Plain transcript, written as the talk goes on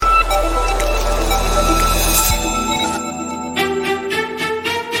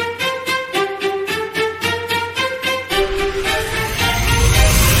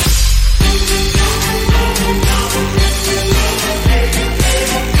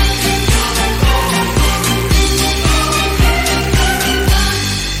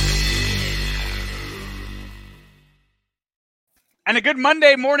a good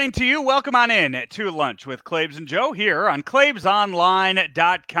Monday morning to you. Welcome on in to Lunch with Claibs and Joe here on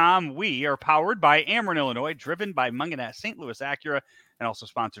ClaibsOnline.com. We are powered by Ameren, Illinois, driven by Munganess St. Louis Acura, and also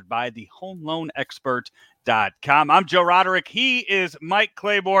sponsored by the HomeLoanExpert.com. I'm Joe Roderick. He is Mike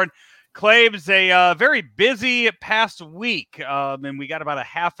Claiborne. Claibs, a very busy past week, and we got about a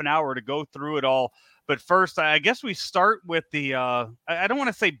half an hour to go through it all. But first, I guess we start with the I don't want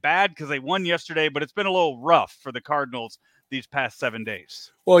to say bad because they won yesterday, but it's been a little rough for the Cardinals these past 7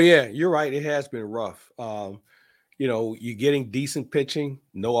 days. Well, yeah, you're right. It has been rough. You're getting decent pitching,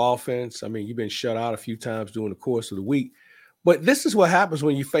 no offense. I mean, you've been shut out a few times during the course of the week. But this is what happens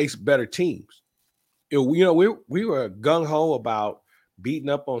when you face better teams. We were gung-ho about beating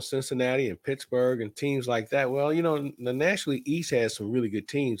up on Cincinnati and Pittsburgh and teams like that. Well, the National League East has some really good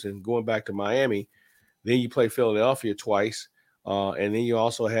teams. And going back to Miami, then you play Philadelphia twice, and then you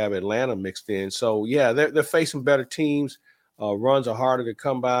also have Atlanta mixed in. So, yeah, they're facing better teams. Runs are harder to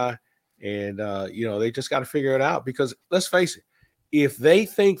come by, and, they just got to figure it out because let's face it, if they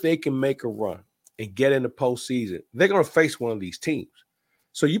think they can make a run and get in the postseason, they're going to face one of these teams.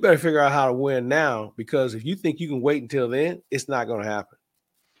 So you better figure out how to win now because if you think you can wait until then, it's not going to happen.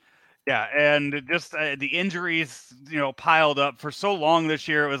 Yeah, and just the injuries, piled up for so long this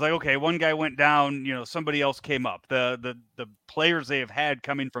year. It was like, okay, one guy went down, somebody else came up. The players they have had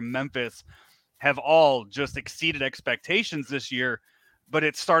coming from Memphis have all just exceeded expectations this year, but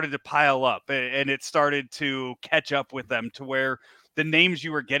it started to pile up and it started to catch up with them to where the names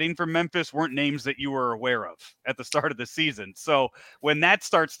you were getting from Memphis weren't names that you were aware of at the start of the season. So when that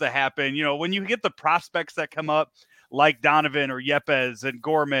starts to happen, when you get the prospects that come up like Donovan or Yepes and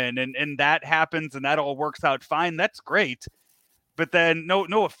Gorman and that happens and that all works out fine, that's great. But then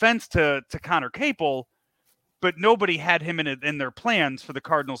no offense to Connor Capel, but nobody had him in their plans for the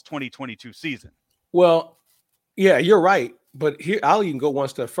Cardinals 2022 season. Well, yeah, you're right. But here, I'll even go one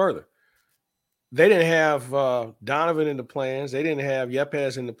step further. They didn't have Donovan in the plans. They didn't have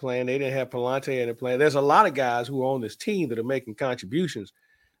Yepes in the plan. They didn't have Palante in the plan. There's a lot of guys who are on this team that are making contributions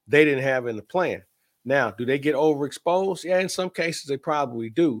they didn't have in the plan. Now, do they get overexposed? Yeah, in some cases they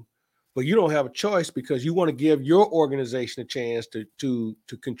probably do. But you don't have a choice because you want to give your organization a chance to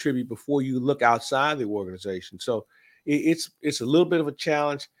contribute before you look outside the organization. So it's a little bit of a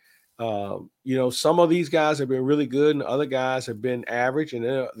challenge. Some of these guys have been really good and other guys have been average. And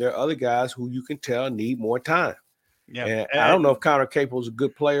there are other guys who you can tell need more time. Yeah. And I don't know if Connor Capel is a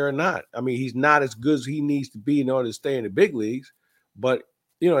good player or not. I mean, he's not as good as he needs to be in order to stay in the big leagues. But,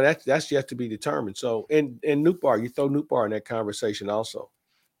 that's yet to be determined. So, and Nootbaar, you throw Nootbaar in that conversation also.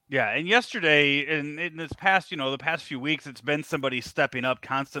 Yeah, and yesterday, and in this past, the past few weeks, it's been somebody stepping up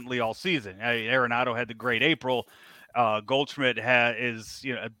constantly all season. Arenado had the great April. Goldschmidt is,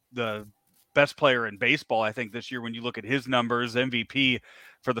 the best player in baseball, I think, this year when you look at his numbers, MVP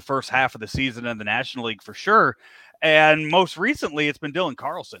for the first half of the season in the National League for sure. And most recently, it's been Dylan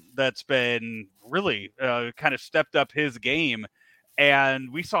Carlson that's been really kind of stepped up his game.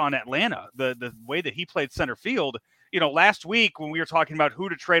 And we saw in Atlanta the way that he played center field. Last week when we were talking about who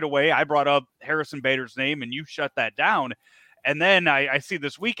to trade away, I brought up Harrison Bader's name and you shut that down. And then I see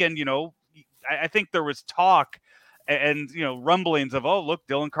this weekend, I think there was talk and rumblings of, oh, look,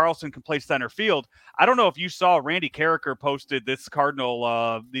 Dylan Carlson can play center field. I don't know if you saw Randy Carricker posted these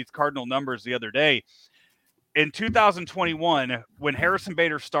Cardinal numbers the other day. In 2021, when Harrison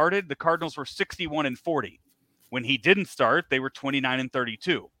Bader started, the Cardinals were 61-40. When he didn't start, they were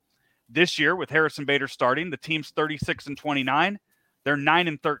 29-32. This year, with Harrison Bader starting, the team's 36-29. They're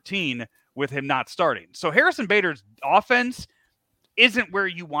 9-13 with him not starting. So Harrison Bader's offense isn't where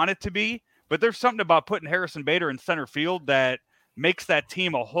you want it to be, but there's something about putting Harrison Bader in center field that makes that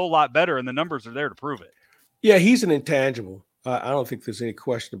team a whole lot better, and the numbers are there to prove it. Yeah, he's an intangible. I don't think there's any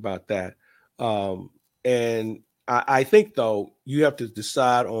question about that. And I think, though, you have to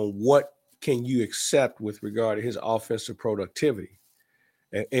decide on what can you accept with regard to his offensive productivity.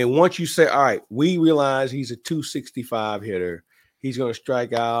 And once you say, all right, we realize he's a 265 hitter, he's going to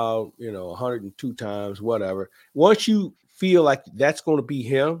strike out, 102 times, whatever. Once you feel like that's going to be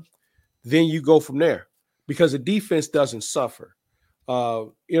him, then you go from there because the defense doesn't suffer.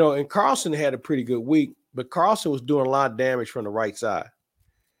 And Carlson had a pretty good week, but Carlson was doing a lot of damage from the right side.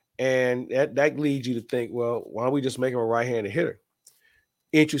 And that leads you to think, well, why don't we just make him a right-handed hitter?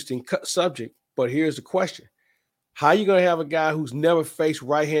 Interesting subject, but here's the question. How are you going to have a guy who's never faced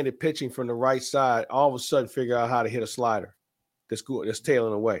right-handed pitching from the right side all of a sudden figure out how to hit a slider that's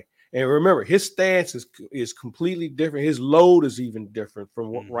tailing away? And remember, his stance is completely different. His load is even different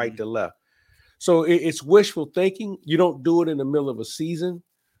from right to left. So it's wishful thinking. You don't do it in the middle of a season.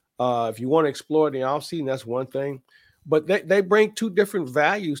 If you want to explore it in the offseason, that's one thing. but they bring two different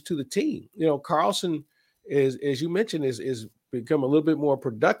values to the team. Carlson is, as you mentioned, is become a little bit more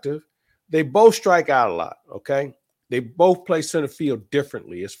productive. They both strike out a lot. Okay, they both play center field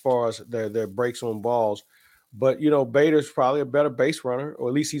differently as far as their breaks on balls. But Bader's probably a better base runner, or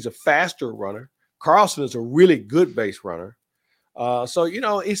at least he's a faster runner. Carlson is a really good base runner. So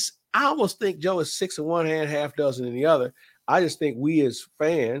it's I almost think Joe is 6 in one hand, half dozen in the other. I just think we as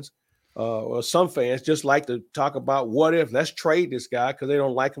fans, or some fans, just like to talk about what if. Let's trade this guy because they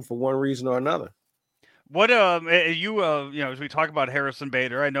don't like him for one reason or another. What as we talk about Harrison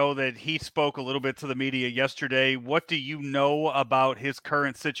Bader, I know that he spoke a little bit to the media yesterday. What do you know about his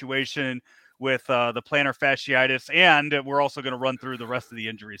current situation with the plantar fasciitis? And we're also going to run through the rest of the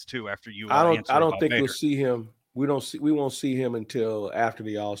injuries too after you answer I don't about think Bader. we'll see him. We won't see him until after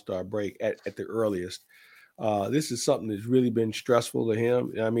the All-Star break at the earliest. This is something that's really been stressful to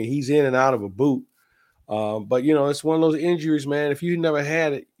him. I mean, he's in and out of a boot. But it's one of those injuries, man. If you never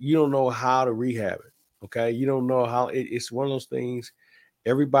had it, you don't know how to rehab it. Okay, you don't know how. It's one of those things.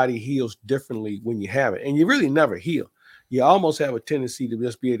 Everybody heals differently when you have it, and you really never heal. You almost have a tendency to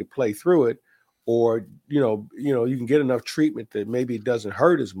just be able to play through it, or you can get enough treatment that maybe it doesn't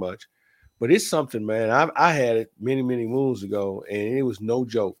hurt as much. But it's something, man. I had it many moons ago, and it was no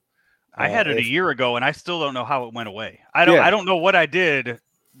joke. I had it a year ago, and I still don't know how it went away. I don't know what I did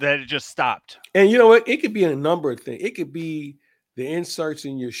that it just stopped. And you know what? It could be a number of things. It could be the inserts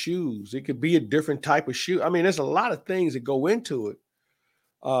in your shoes. It could be a different type of shoe. I mean, there's a lot of things that go into it.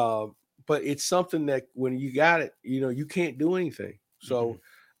 But it's something that when you got it, you can't do anything. So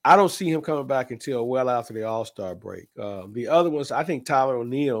I don't see him coming back until well after the All-Star break. The other ones, I think Tyler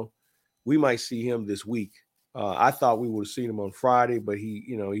O'Neill, we might see him this week. I thought we would have seen him on Friday, but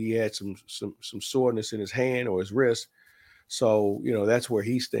he had some soreness in his hand or his wrist. So, that's where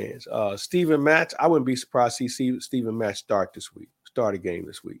he stands. Steven Matz, I wouldn't be surprised to see Steven Matz start a game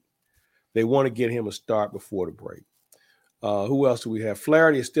this week. They want to get him a start before the break. Who else do we have?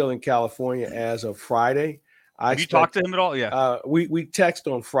 Flaherty is still in California as of Friday. Have you talked to him at all? Yeah. We text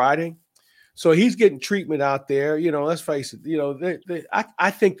on Friday. So he's getting treatment out there. Let's face it,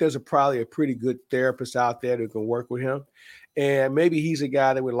 I think there's probably a pretty good therapist out there that can work with him. And maybe he's a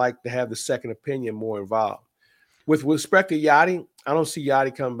guy that would like to have the second opinion more involved. With respect to Yachty, I don't see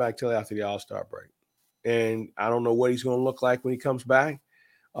Yachty coming back till after the All-Star break. And I don't know what he's going to look like when he comes back.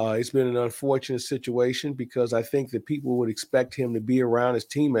 It's been an unfortunate situation because I think that people would expect him to be around his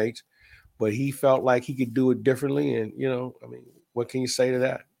teammates, but he felt like he could do it differently. And, what can you say to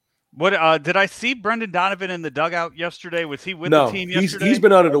that? What did I see Brendan Donovan in the dugout yesterday? Was he with the team yesterday? He's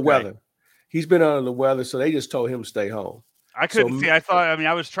been under the weather. He's been under the weather, so they just told him to stay home. I couldn't see.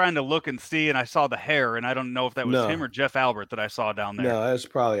 I was trying to look and see, and I saw the hair, and I don't know if that was him or Jeff Albert that I saw down there. No, that's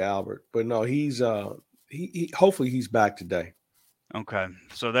probably Albert. But no, he's he hopefully he's back today. Okay,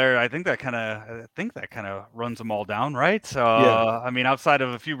 so I think that kind of runs them all down, right? Yeah. I mean, outside of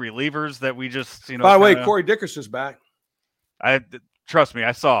a few relievers that we just By the way, Corey Dickerson's back. Trust me,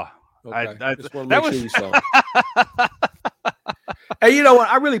 I saw. Okay. I just want to make sure you saw. Hey, you know what?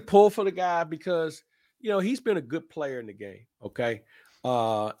 I really pull for the guy because he's been a good player in the game. Okay.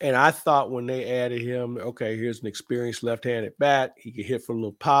 And I thought when they added him, okay, here's an experienced left-handed bat. He can hit from a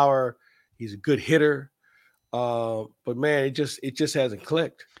little power. He's a good hitter. But man, it just hasn't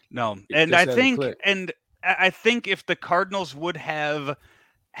clicked. No. And I think if the Cardinals would have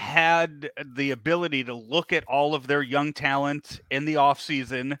had the ability to look at all of their young talent in the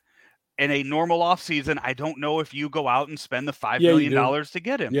offseason, in a normal offseason, I don't know if you go out and spend the $5 million to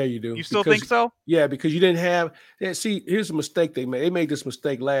get him. Yeah, you do. You still think so? Yeah, because you didn't have – see, here's a mistake they made. They made this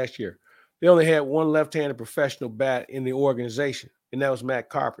mistake last year. They only had one left-handed professional bat in the organization, and that was Matt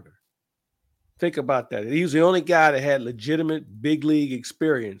Carpenter. Think about that. He was the only guy that had legitimate big league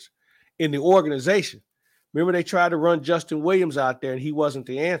experience in the organization. Remember, they tried to run Justin Williams out there, and he wasn't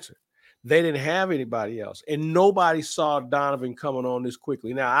the answer. They didn't have anybody else, and nobody saw Donovan coming on this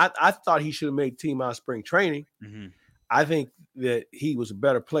quickly. Now, I thought he should have made team out spring training. Mm-hmm. I think that he was a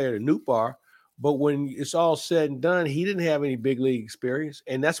better player than Nootbaar, but when it's all said and done, he didn't have any big league experience,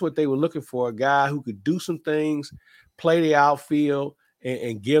 and that's what they were looking for, a guy who could do some things, play the outfield,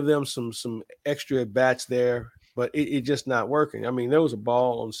 and give them some extra at-bats there, but it just not working. I mean, there was a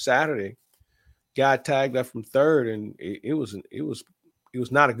ball on Saturday, guy tagged up from third, and it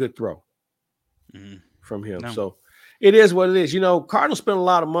was not a good throw. Mm-hmm. From him. No. So it is what it is. Cardinals spent a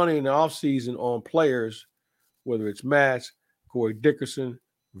lot of money in the offseason on players, whether it's Matz, Corey Dickerson,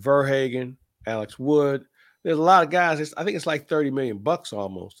 Verhagen, Alex Wood. There's a lot of guys. I think it's like $30 million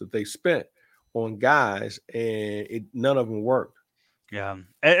almost that they spent on guys, and none of them worked. Yeah.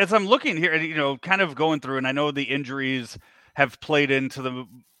 As I'm looking here, kind of going through, and I know the injuries have played into the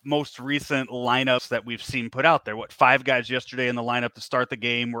most recent lineups that we've seen put out there. What, 5 guys yesterday in the lineup to start the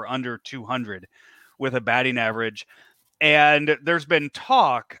game were under 200 with a batting average. And there's been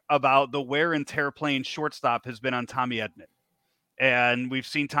talk about the wear and tear playing shortstop has been on Tommy Edman. And we've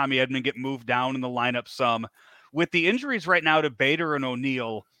seen Tommy Edman get moved down in the lineup some. With the injuries right now to Bader and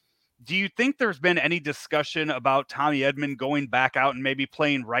O'Neill, do you think there's been any discussion about Tommy Edman going back out and maybe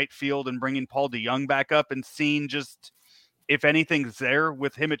playing right field and bringing Paul DeJong back up and seeing just if anything's there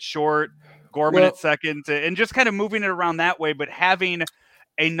with him at short, Gorman at second, and just kind of moving it around that way, but having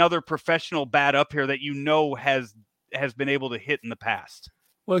another professional bat up here that has been able to hit in the past?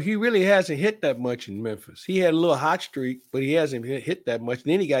 Well, he really hasn't hit that much in Memphis. He had a little hot streak, but he hasn't hit that much.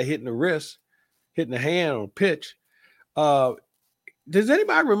 And then he got hit in the wrist, hit in the hand on pitch. Does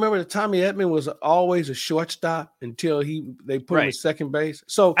anybody remember that Tommy Edman was always a shortstop until they put him at second base?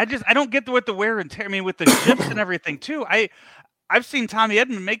 So I don't get with the wear and tear. I mean, with the chips and everything too. I've seen Tommy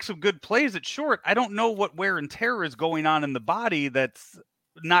Edman make some good plays at short. I don't know what wear and tear is going on in the body that's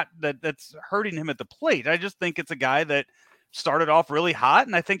hurting him at the plate. I just think it's a guy that started off really hot,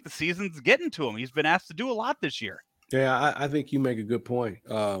 and I think the season's getting to him. He's been asked to do a lot this year. Yeah, I think you make a good point.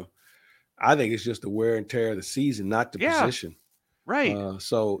 I think it's just the wear and tear of the season, not the position. Right.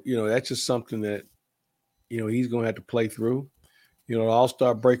 So, that's just something that, he's going to have to play through. The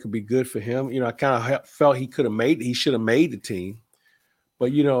All-Star break would be good for him. I kind of felt he should have made the team.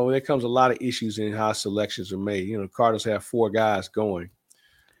 But, there comes a lot of issues in how selections are made. Cardinals have 4 guys going.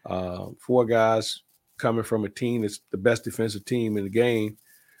 4 guys coming from a team that's the best defensive team in the game.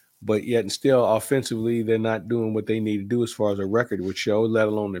 But yet and still offensively, they're not doing what they need to do as far as a record would show, let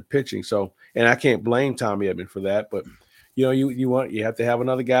alone their pitching. So, and I can't blame Tommy Edman for that, but you have to have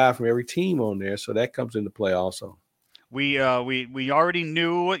another guy from every team on there. So that comes into play also. We already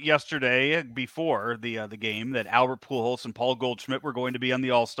knew yesterday before the game that Albert Pujols and Paul Goldschmidt were going to be on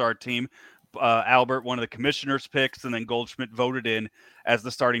the All-Star team. Albert, one of the commissioner's picks, and then Goldschmidt voted in as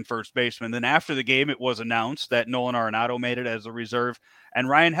the starting first baseman. Then after the game, it was announced that Nolan Arenado made it as a reserve, and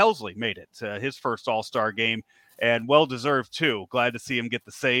Ryan Helsley made it his first All-Star game, and well-deserved too. Glad to see him get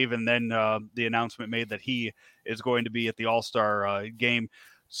the save, and then the announcement made that he is going to be at the All-Star game.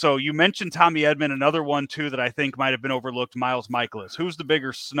 So you mentioned Tommy Edman, another one too that I think might have been overlooked, Miles Mikolas. Who's the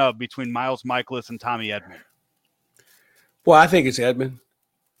bigger snub between Miles Mikolas and Tommy Edman? Well, I think it's Edman.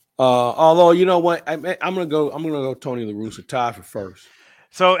 Although, you know what, I'm gonna go Tony La Russa, tie for first.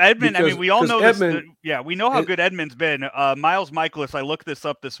 So Edman, we all know Edman, we know how good Edman's been. Miles Mikolas, I looked this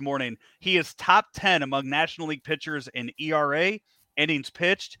up this morning. He is top 10 among National League pitchers in ERA, innings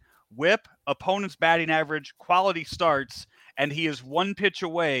pitched, WHIP, opponent's batting average, quality starts, and he is 1 pitch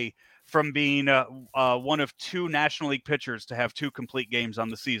away from being one of 2 National League pitchers to have 2 complete games on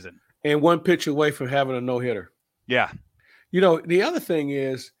the season. And 1 pitch away from having a no-hitter. Yeah. The other thing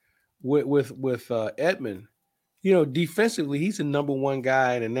is with Edman, defensively, he's the number 1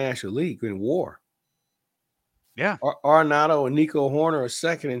 guy in the National League in WAR. Yeah. Arenado and Nico Horner are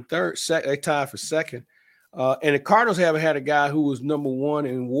second and third. They tied for second. And the Cardinals haven't had a guy who was number 1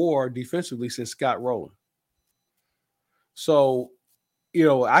 in WAR defensively since Scott Rowland. So,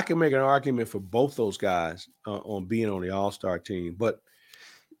 I can make an argument for both those guys on being on the All-Star team. But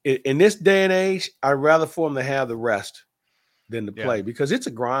in this day and age, I'd rather for them to have the rest than to play because it's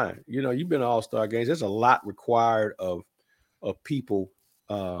a grind. You've been to All-Star games. There's a lot required of people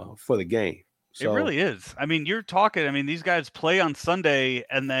for the game. So, it really is. I mean, you're talking, these guys play on Sunday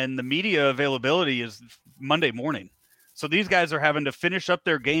and then the media availability is Monday morning. So these guys are having to finish up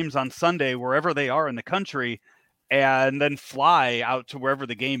their games on Sunday, wherever they are in the country, and then fly out to wherever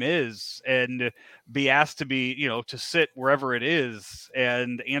the game is and be asked to be, to sit wherever it is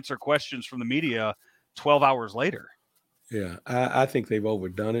and answer questions from the media 12 hours later. Yeah, I think they've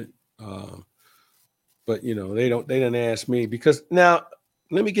overdone it. But, they didn't ask me because now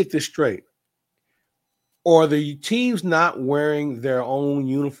let me get this straight. Are the teams not wearing their own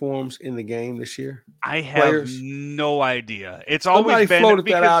uniforms in the game this year? I have no idea. It's always been floated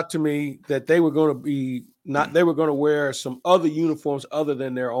that out to me that they were going to be they were going to wear some other uniforms other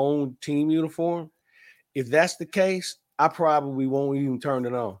than their own team uniform. If that's the case, I probably won't even turn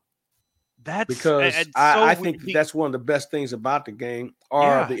it on. I think that's one of the best things about the game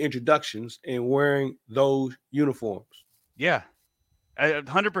are the introductions and wearing those uniforms. Yeah. I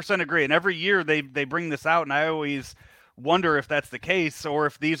 100% agree. And every year they bring this out, and I always wonder if that's the case or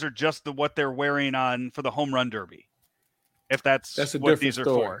if these are just what they're wearing for the home run derby. If that's a what different these are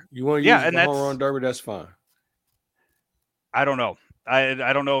story. for. You want to use the home run derby, that's fine. I don't know.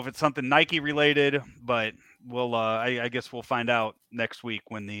 I don't know if it's something Nike related, but I guess we'll find out next week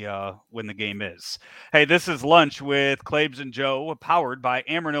when the game is. Hey, this is Lunch with Claibs and Joe, powered by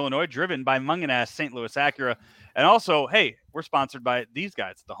Ameren, Illinois, driven by Mungenast St. Louis Acura, and also, hey, we're sponsored by these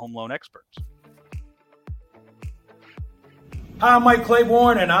guys, the Home Loan Experts. Hi, I'm Mike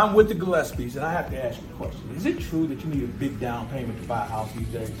Claiborne, and I'm with the Gillespies, and I have to ask you a question. Is it true that you need a big down payment to buy a house these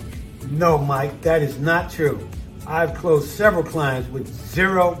days? No, Mike, that is not true. I've closed several clients with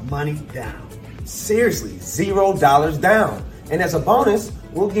zero money down. Seriously, $0 down. And as a bonus,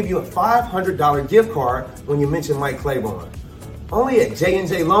 we'll give you a $500 gift card when you mention Mike Claiborne. Only at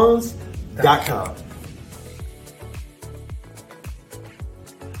jnjloans.com.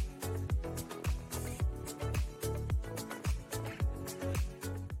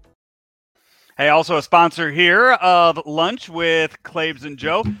 Hey, also a sponsor here of Lunch with Claibs and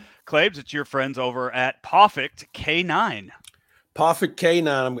Joe. Claibs, it's your friends over at Pawfect K9. Pawfect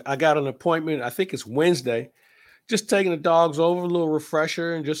K9. I got an appointment. I think it's Wednesday. Just taking the dogs over, a little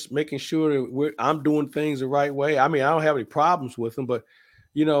refresher, and just making sure that I'm doing things the right way. I mean, I don't have any problems with them, but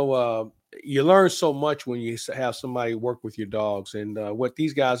you learn so much when you have somebody work with your dogs. And what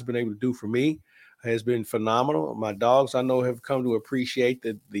these guys have been able to do for me has been phenomenal. My dogs, I know, have come to appreciate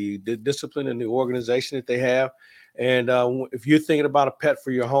the discipline and the organization that they have. And if you're thinking about a pet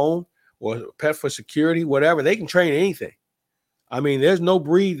for your home or a pet for security, whatever, they can train anything. I mean, there's no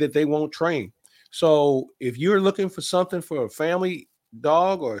breed that they won't train. So if you're looking for something for a family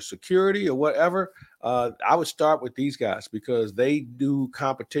dog or security or whatever, I would start with these guys because they do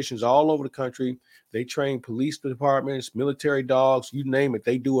competitions all over the country. They train police departments, military dogs, you name it.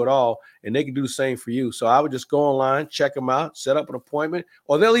 They do it all, and they can do the same for you. So I would just go online, check them out, set up an appointment,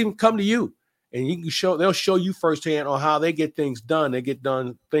 or they'll even come to you, and they'll show you firsthand on how they get things done. They get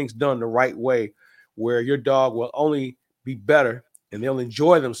things done the right way, where your dog will only be better and they'll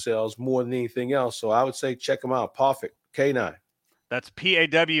enjoy themselves more than anything else. So I would say check them out. Pawfect K9. That's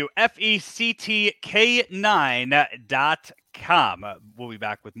PAWFECTK9.com. We'll be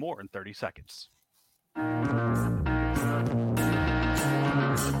back with more in 30 seconds.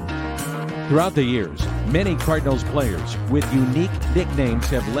 Throughout the years, many Cardinals players with unique nicknames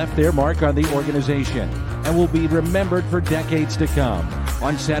have left their mark on the organization and will be remembered for decades to come.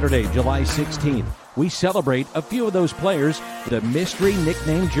 On Saturday, July 16th, we celebrate a few of those players with a mystery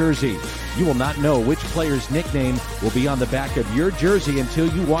nickname jersey. You will not know which player's nickname will be on the back of your jersey until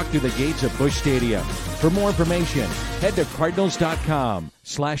you walk through the gates of Busch Stadium. For more information, head to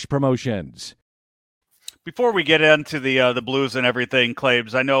cardinals.com/promotions. Before we get into the Blues and everything,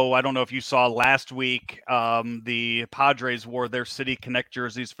 Claibs, I don't know if you saw last week, the Padres wore their City Connect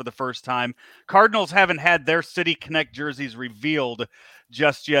jerseys for the first time. Cardinals haven't had their City Connect jerseys revealed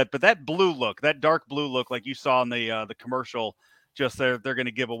just yet, but that blue look, that dark blue look, like you saw in the commercial, just they're going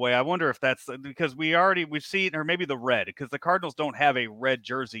to give away. I wonder if that's because we've seen, or maybe the red, because the Cardinals don't have a red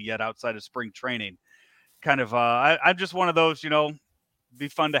jersey yet outside of spring training. Kind of, I'm just one of those, be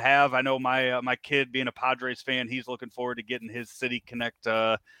fun to have. I know my kid, being a Padres fan, he's looking forward to getting his City Connect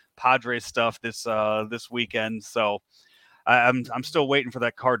Padres stuff this weekend. So I'm still waiting for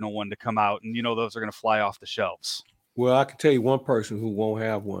that Cardinal one to come out, and those are going to fly off the shelves. Well, I can tell you one person who won't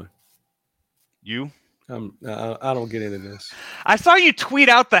have one. You? I don't get into this. I saw you tweet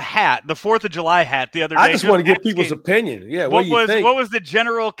out the hat, the 4th of July hat, the other day. I just want to get people's opinion. Yeah, what do you think? What was the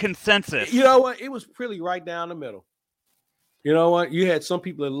general consensus? You know what? It was really right down the middle. You know what? You had some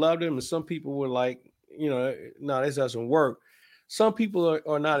people that loved him, and some people were like, no, this doesn't work. Some people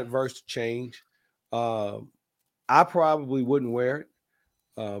are not adverse to change. I probably wouldn't wear it.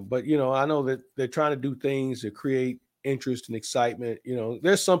 But, I know that they're trying to do things to create interest and excitement.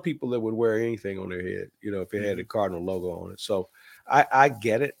 There's some people that would wear anything on their head, if it had a Cardinal logo on it. So I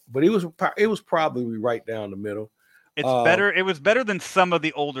get it. But it was probably right down the middle. It's better. It was better than some of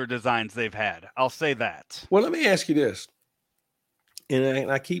the older designs they've had. I'll say that. Well, let me ask you this.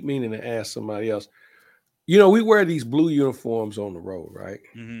 And I keep meaning to ask somebody else. We wear these blue uniforms on the road, right?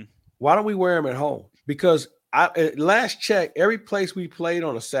 Mm-hmm. Why don't we wear them at home? Because last check, every place we played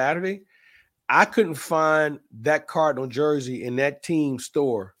on a Saturday, I couldn't find that Cardinal jersey in that team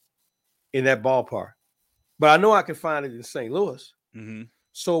store in that ballpark. But I know I can find it in St. Louis. Mm-hmm.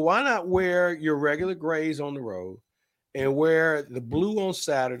 So why not wear your regular grays on the road and wear the blue on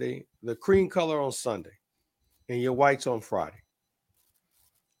Saturday, the cream color on Sunday, and your whites on Friday?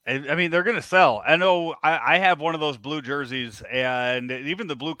 I mean, they're going to sell. I know I have one of those blue jerseys, and even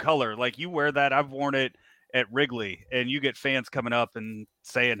the blue color, like you wear that. I've worn it at Wrigley, and you get fans coming up and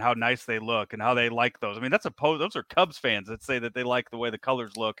saying how nice they look and how they like those. I mean, those are Cubs fans that say that they like the way the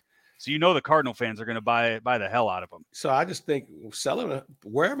colors look. So the Cardinal fans are going to buy the hell out of them. So I just think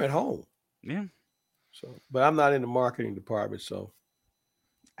wear them at home. Yeah. So, but I'm not in the marketing department, so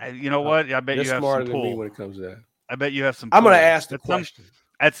You know what? I bet you're you have smarter some than me pull. when it comes to that. I bet you have some. I'm going to pull. ask the question.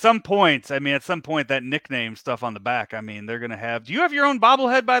 At some point, that nickname stuff on the back, they're going to have. Do you have your own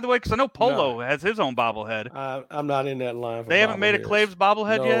bobblehead, by the way? Because I know Polo has his own bobblehead. I'm not in that line. They haven't made a Claves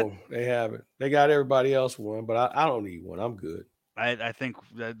bobblehead yet? No, they haven't. They got everybody else one, but I don't need one. I'm good. I think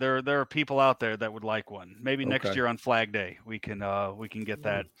that there are people out there that would like one. Maybe next year on Flag Day we can get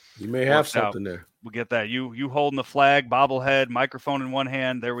that. You may have something there. We'll get that. You holding the flag, bobblehead, microphone in one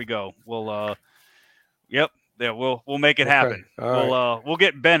hand. There we go. We'll we'll make it happen. We'll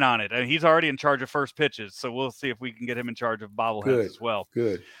get Ben on it. He's already in charge of first pitches, so we'll see if we can get him in charge of bobbleheads as well.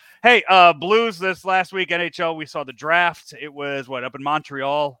 Good. Hey, Blues this last week, NHL, we saw the draft. It was up in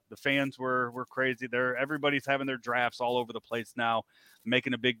Montreal. The fans were crazy there. Everybody's having their drafts all over the place now,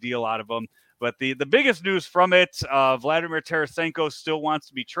 making a big deal out of them. But the biggest news from it, Vladimir Tarasenko still wants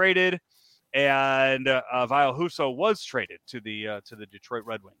to be traded, and Ville Husso was traded to the Detroit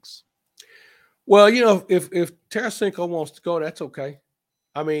Red Wings. Well, if Tarasenko wants to go, that's okay.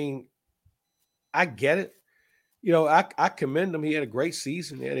 I mean, I get it. I commend him. He had a great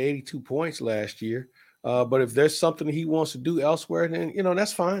season. He had 82 points last year. But if there's something he wants to do elsewhere, then,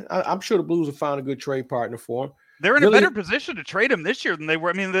 that's fine. I'm sure the Blues will find a good trade partner for him. They're in a better position to trade him this year than they were.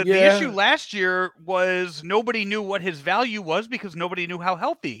 I mean, the issue last year was nobody knew what his value was because nobody knew how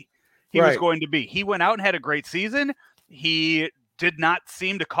healthy he was going to be. He went out and had a great season. He did not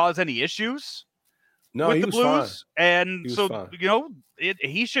seem to cause any issues with the Blues. Fine. And so,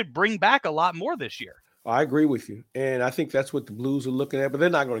 he should bring back a lot more this year. I agree with you. And I think that's what the Blues are looking at, but they're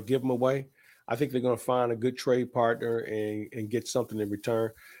not going to give him away. I think they're going to find a good trade partner and get something in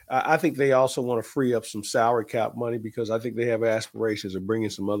return. I think they also want to free up some salary cap money because I think they have aspirations of bringing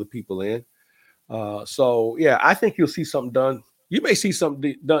some other people in. I think you'll see something done. You may see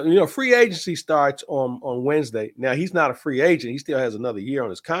something done. Free agency starts on Wednesday. Now, he's not a free agent. He still has another year on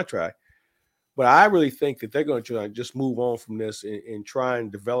his contract. But I really think that they're going to try and just move on from this and try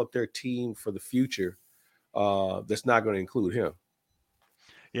and develop their team for the future. That's not going to include him.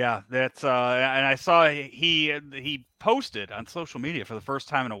 Yeah, that's and I saw he posted on social media for the first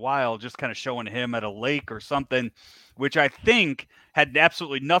time in a while, just kind of showing him at a lake or something, which I think had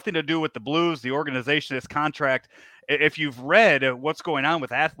absolutely nothing to do with the Blues, the organization, his contract. If you've read what's going on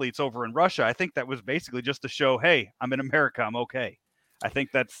with athletes over in Russia, I think that was basically just to show, hey, I'm in America, I'm okay. I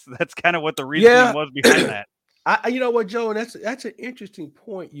think that's kind of what the reasoning was behind that. You know what, Joe, and that's an interesting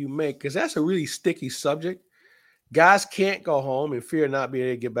point you make because that's a really sticky subject. Guys can't go home and fear not being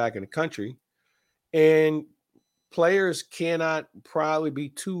able to get back in the country, and players cannot probably be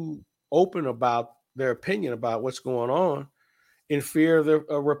too open about their opinion about what's going on in fear of the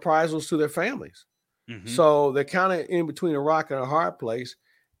reprisals to their families. Mm-hmm. So they're kind of in between a rock and a hard place.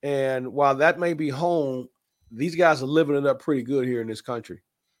 And while that may be home, these guys are living it up pretty good here in this country.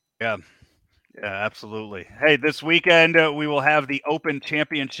 Yeah. Yeah, absolutely. Hey, this weekend we will have the Open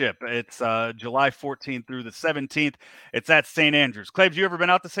Championship. It's July 14th through the 17th. It's at St. Andrews. Clay, have you ever been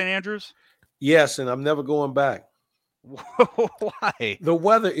out to St. Andrews? Yes, and I'm never going back. Why? The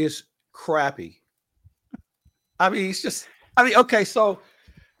weather is crappy. Okay, so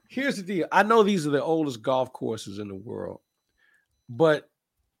here's the deal. I know these are the oldest golf courses in the world, but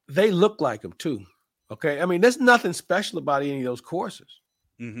they look like them too. Okay, there's nothing special about any of those courses.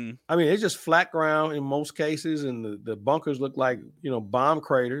 Mm-hmm. It's just flat ground in most cases, and the bunkers look like, bomb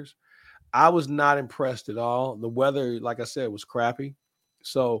craters. I was not impressed at all. The weather, like I said, was crappy.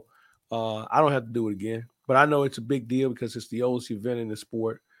 So I don't have to do it again. But I know it's a big deal because it's the oldest event in the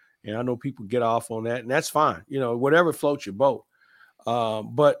sport, and I know people get off on that, and that's fine. Whatever floats your boat.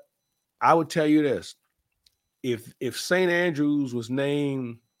 But I would tell you this. If St. Andrews was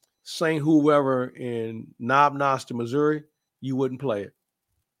named St. Whoever in Knob Noster, Missouri, you wouldn't play it.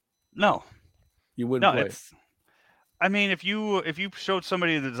 No, you wouldn't play it. If you showed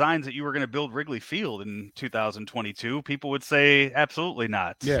somebody the designs that you were going to build Wrigley Field in 2022, people would say absolutely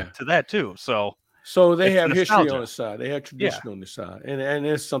not. Yeah. To that too. So they have history on the side. They have tradition on the side, and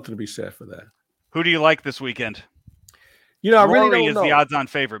there's something to be said for that. Who do you like this weekend? I Rory really don't know. Is the odds-on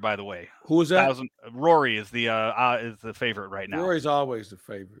favorite, by the way. Who is that? Rory is the favorite right now. Rory's always the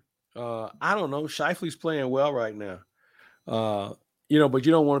favorite. I don't know. Scheifele's playing well right now. But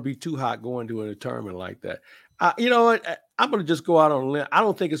you don't want to be too hot going to a tournament like that. You know what? I'm going to just go out on a limb. I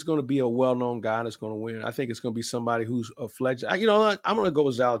don't think it's going to be a well-known guy that's going to win. I think it's going to be somebody who's a fledgling. You know what? I'm going to go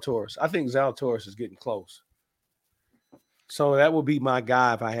with Zalatoris. I think Zalatoris is getting close. So that would be my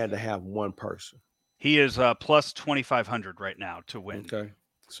guy if I had to have one person. He is plus 2,500 right now to win. Okay.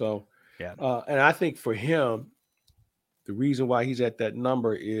 So, yeah. And I think for him, the reason why he's at that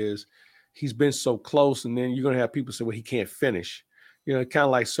number is he's been so close, and then you're going to have people say, well, he can't finish. You know, kind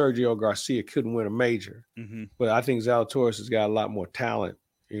of like Sergio Garcia couldn't win a major. Mm-hmm. But I think Zalatoris has got a lot more talent.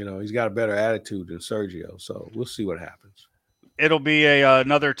 You know, he's got a better attitude than Sergio. So we'll see what happens. It'll be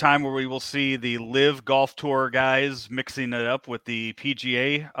another time where we will see the Live Golf Tour guys mixing it up with the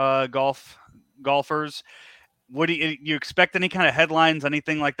PGA golfers. What do you expect? Any kind of headlines,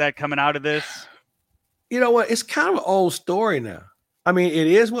 anything like that coming out of this? You know what? It's kind of an old story now. I mean, it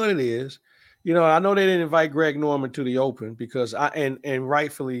is what it is. You know, I know they didn't invite Greg Norman to the Open because and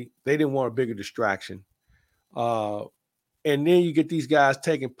rightfully they didn't want a bigger distraction. And then you get these guys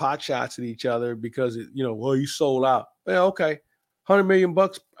taking pot shots at each other because well, you sold out. Well, okay, $100 million.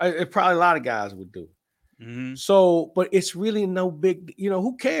 It probably a lot of guys would do. Mm-hmm. So, but it's really no big.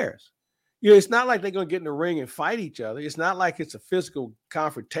 Who cares? It's not like they're going to get in the ring and fight each other. It's not like it's a physical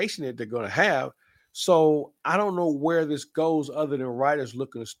confrontation that they're going to have. So I don't know where this goes other than writers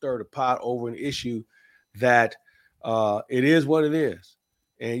looking to stir the pot over an issue that it is what it is.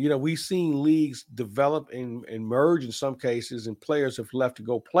 And, we've seen leagues develop and merge in some cases, and players have left to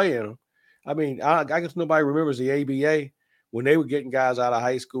go play in them. I mean, I guess nobody remembers the ABA when they were getting guys out of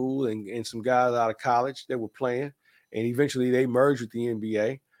high school and some guys out of college that were playing, and eventually they merged with the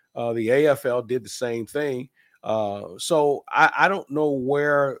NBA. The AFL did the same thing. So I don't know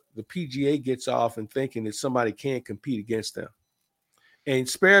where the PGA gets off in thinking that somebody can't compete against them. And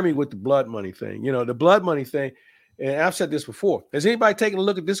spare me with the blood money thing. The blood money thing, and I've said this before, has anybody taken a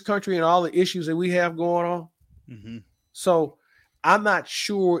look at this country and all the issues that we have going on? Mm-hmm. So I'm not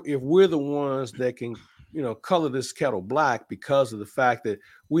sure if we're the ones that can, color this kettle black because of the fact that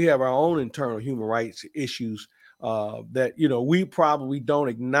we have our own internal human rights issues that, we probably don't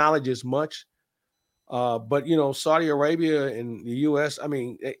acknowledge as much. But Saudi Arabia and the U.S., I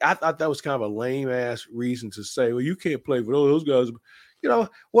mean, I thought that was kind of a lame ass reason to say, well, you can't play for those guys.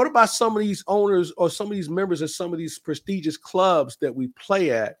 What about some of these owners or some of these members of some of these prestigious clubs that we play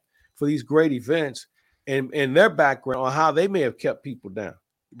at for these great events and their background on how they may have kept people down?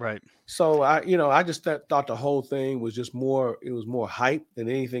 Right. So I just thought the whole thing was just more hype than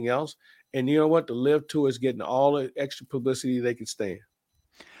anything else. And you know what? The Live Tour is getting all the extra publicity they can stand.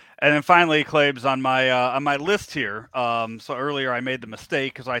 And then finally, Claibs, on my list here. So earlier I made the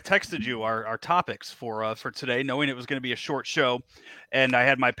mistake because I texted you our topics for today, knowing it was going to be a short show, and I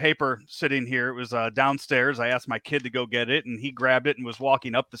had my paper sitting here. It was downstairs. I asked my kid to go get it, and he grabbed it and was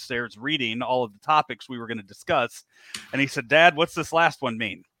walking up the stairs reading all of the topics we were going to discuss. And he said, "Dad, what's this last one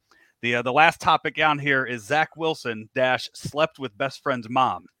mean?" The last topic on here is Zach Wilson - slept with best friend's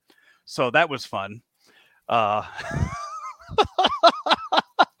mom. So that was fun.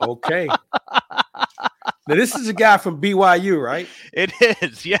 Okay. Now, this is a guy from BYU, right? It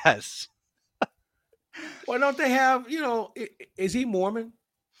is, yes. Well, don't they have, is he Mormon?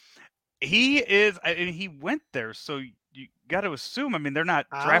 He is. I mean, he went there, so you got to assume. I mean, they're not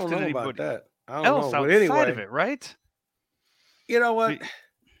drafting anybody else outside anyway, of it, right? You know what?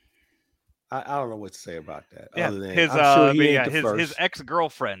 I don't know what to say about that. Yeah, other than his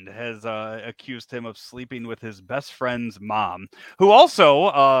ex-girlfriend has accused him of sleeping with his best friend's mom, who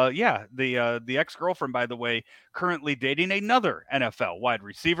also, the ex-girlfriend, by the way, currently dating another NFL wide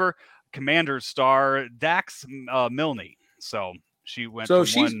receiver, Commanders star Dax Milne. So she went. So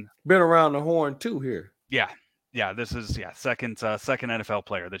she's been around the horn too here. Yeah. This is second NFL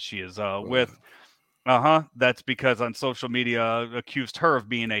player that she is with. That's because on social media accused her of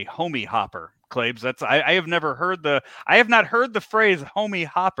being a homie hopper. Claibs. I have not heard the phrase homie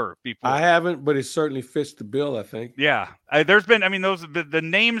hopper before. I haven't, but it certainly fits the bill, I think. Yeah. There's been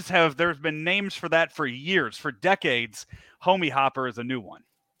names for that for years, for decades. Homie hopper is a new one.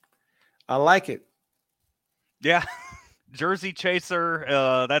 I like it. Yeah. Jersey chaser.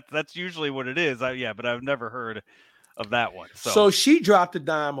 That's usually what it is. But I've never heard of that one. So she dropped a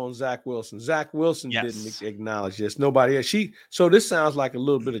dime on Zach Wilson. Zach Wilson didn't acknowledge this. Nobody else. So this sounds like a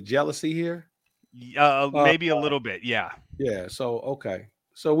little bit of jealousy here. Maybe a little bit. Yeah. Yeah. So, okay.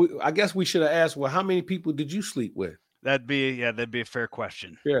 So I guess we should have asked, well, how many people did you sleep with? That'd be a fair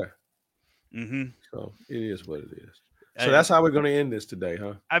question. Yeah. Mm-hmm. So it is what it is. So that's how we're going to end this today,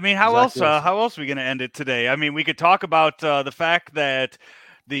 huh? I mean, how else are we going to end it today? I mean, we could talk about the fact that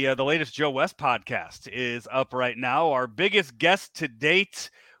the latest Joe West podcast is up right now. Our biggest guest to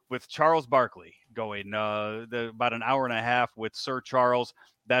date with Charles Barkley, going about an hour and a half with Sir Charles.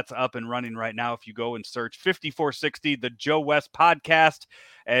 That's up and running right now. If you go and search 5460, the Joe West podcast,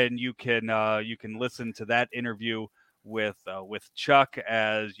 and you can listen to that interview with Chuck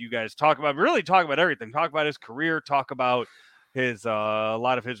as you guys talk about everything. Talk about his career, talk about his a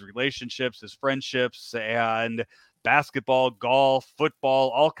lot of his relationships, his friendships, and basketball, golf, football,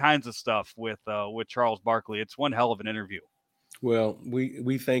 all kinds of stuff with Charles Barkley. It's one hell of an interview. Well,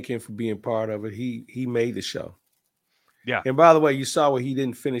 we thank him for being part of it. He made the show. Yeah. And by the way, you saw where he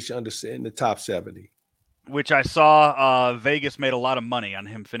didn't finish in the top 70. Which I saw Vegas made a lot of money on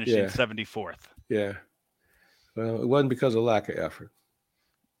him finishing 74th. Yeah. Well, it wasn't because of lack of effort.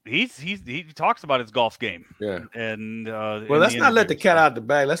 He talks about his golf game. Yeah. And well, let's not let the cat out the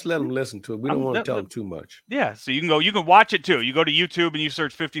bag. Let's let him listen to it. We don't want to tell him too much. Yeah. So you can watch it too. You go to YouTube and you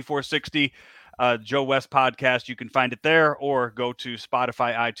search 5460 Joe West podcast. You can find it there, or go to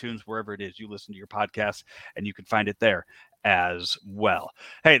Spotify, iTunes, wherever it is you listen to your podcasts, and you can find it there as well.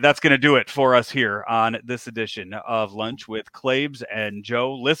 Hey, that's going to do it for us here on this edition of Lunch with Claibs and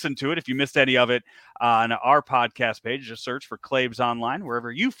Joe. Listen to it if you missed any of it on our podcast page. Just search for Claibs Online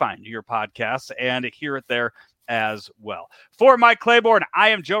wherever you find your podcasts and hear it there as well. For Mike Claiborne, I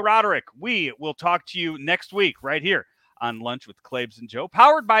am Joe Roderick. We will talk to you next week right here on Lunch with Claibs and Joe,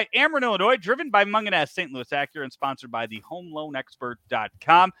 powered by Ameren, Illinois, driven by Mungenast St. Louis Acura, and sponsored by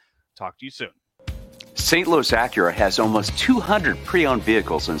thehomeloanexpert.com. Talk to you soon. St. Louis Acura has almost 200 pre-owned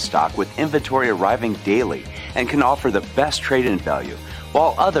vehicles in stock with inventory arriving daily and can offer the best trade-in value.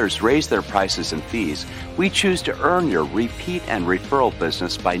 While others raise their prices and fees, we choose to earn your repeat and referral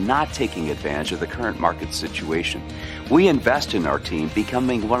business by not taking advantage of the current market situation. We invest in our team,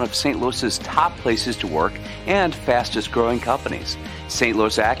 becoming one of St. Louis's top places to work and fastest growing companies. St.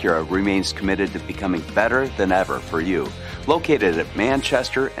 Louis Acura remains committed to becoming better than ever for you. Located at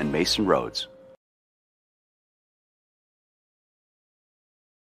Manchester and Mason Roads.